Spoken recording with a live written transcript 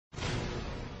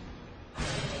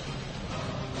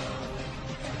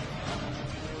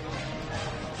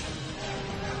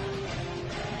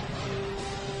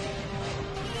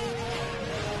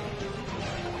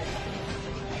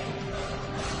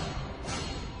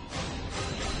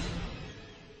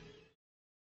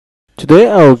Today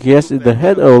our guest is the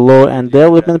head of Law and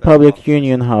Development Public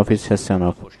Union, Hafiz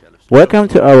Hasanov. Welcome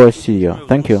to our studio.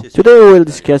 Thank you. Today we will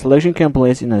discuss election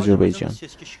complaints in Azerbaijan.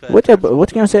 What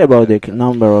can you say about the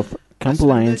number of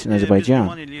complaints in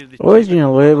Azerbaijan?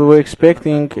 Originally, we were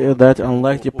expecting that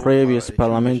unlike the previous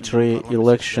parliamentary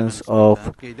elections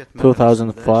of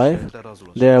 2005,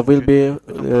 there will be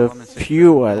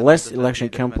less election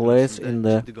complaints in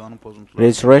the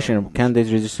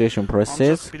candidate registration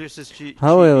process.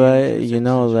 However, you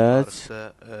know that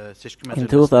in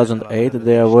 2008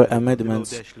 there were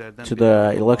amendments to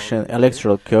the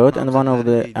electoral code, and one of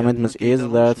the amendments is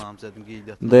that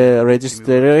the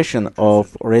registration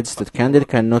of registered candidate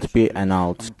cannot be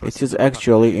annulled. It is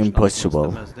actually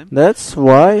impossible. That's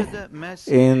why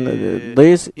in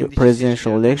these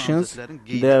presidential elections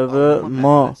there were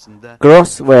more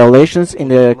gross violations in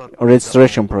the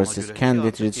registration process,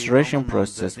 candidate registration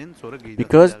process,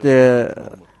 because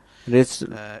the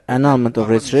annulment of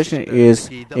registration is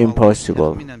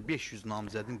impossible.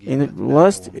 In the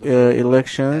last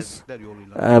elections,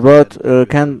 about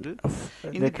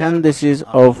the candidacies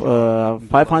of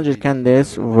 500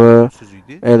 candidates were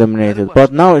eliminated,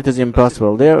 but now it is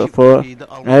impossible. Therefore,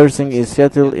 everything is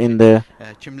settled in the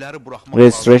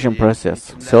registration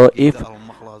process. So if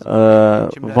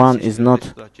one is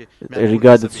not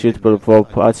regarded suitable for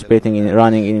participating in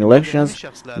running in elections,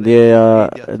 their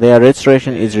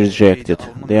registration is rejected.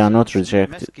 They are not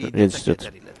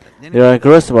registered. There are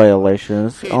gross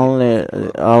violations. Only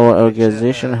our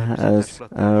organization has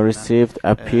received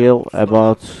appeal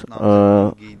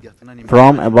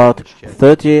from about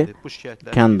 30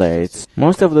 candidates.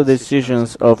 Most of the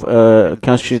decisions of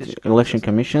constitutional election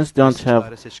commissions don't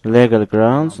have legal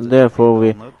grounds. Therefore,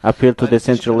 we appeal to the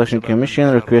Central Election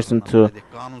Commission, requesting to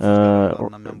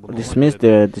dismiss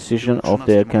the decision of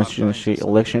the constitutional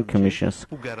election commissions.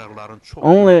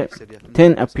 Only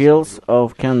 10 appeals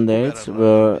of candidates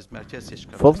were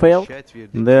fulfilled.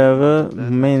 There were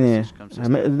many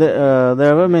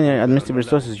administrative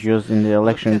resources used in the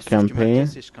election campaign.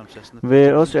 We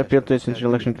also appealed to the Central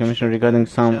Election Commission regarding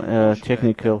some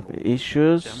technical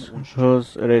issues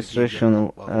whose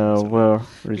registration were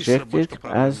rejected.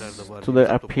 As to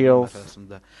the appeals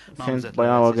sent by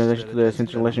our organization to the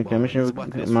Central Election Commission,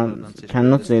 we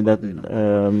cannot say that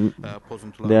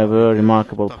there were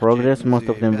remarkable progress. Most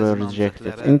of them were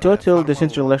rejected. In total, the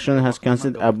Central Election has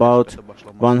considered about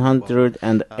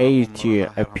 180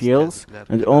 appeals,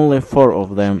 and only 4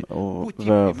 of them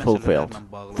were fulfilled.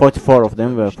 44 of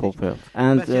them were fulfilled.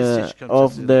 And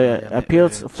of the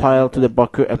appeals filed to the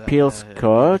Baku Appeals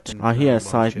Court, I here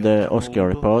cite the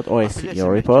OSCE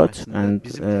report, and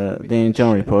the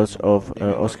internal reports of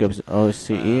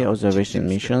OSCE observation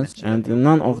missions, and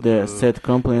none of the said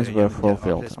complaints were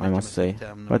fulfilled, I must say.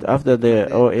 But after the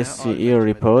OSCE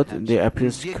report, the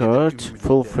Appeals Court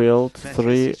fulfilled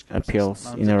 3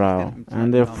 appeals in a row,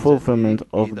 and the fulfillment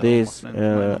of these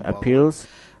appeals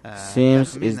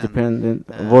seems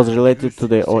was related to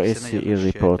the OSCE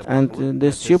report, and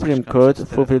the Supreme Court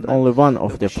fulfilled only one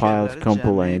of the filed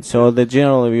complaints. So the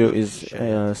general view is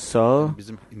there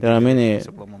are many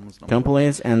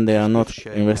complaints and they are not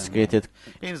investigated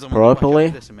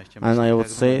properly, and I would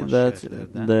say that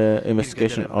the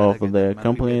investigation of the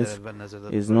complaints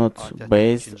is not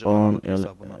based on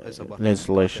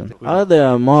legislation. Are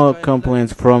there more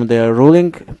complaints from the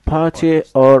ruling party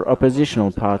or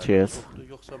oppositional parties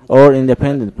or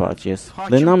independent parties?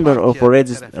 The number of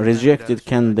rejected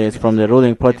candidates from the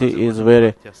ruling party is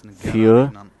very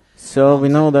few. So we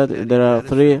know that there are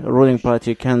 3 ruling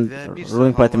party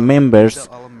members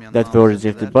that were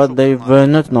rejected, but they were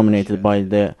not nominated by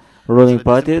the ruling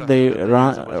party. They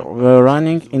were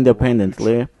running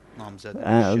independently,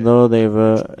 though they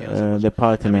were the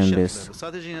party members.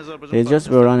 They just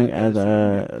were running as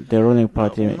the ruling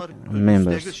party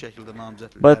members.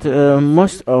 But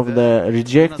most of the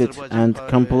rejected and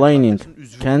complaining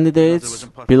candidates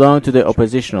belong to the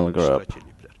oppositional group,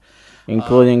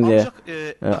 including the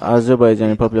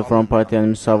Azerbaijani Popular Front Party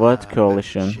and Musavat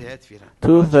coalition.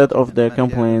 2/3 of the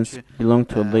complaints belong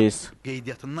to these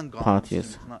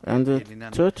parties, and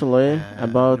totally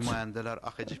about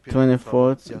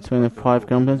 25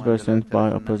 complaints were sent by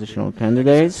oppositional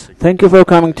candidates. Thank you for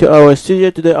coming to our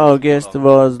studio. Today our guest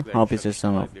was Hafiz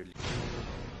Hasanov.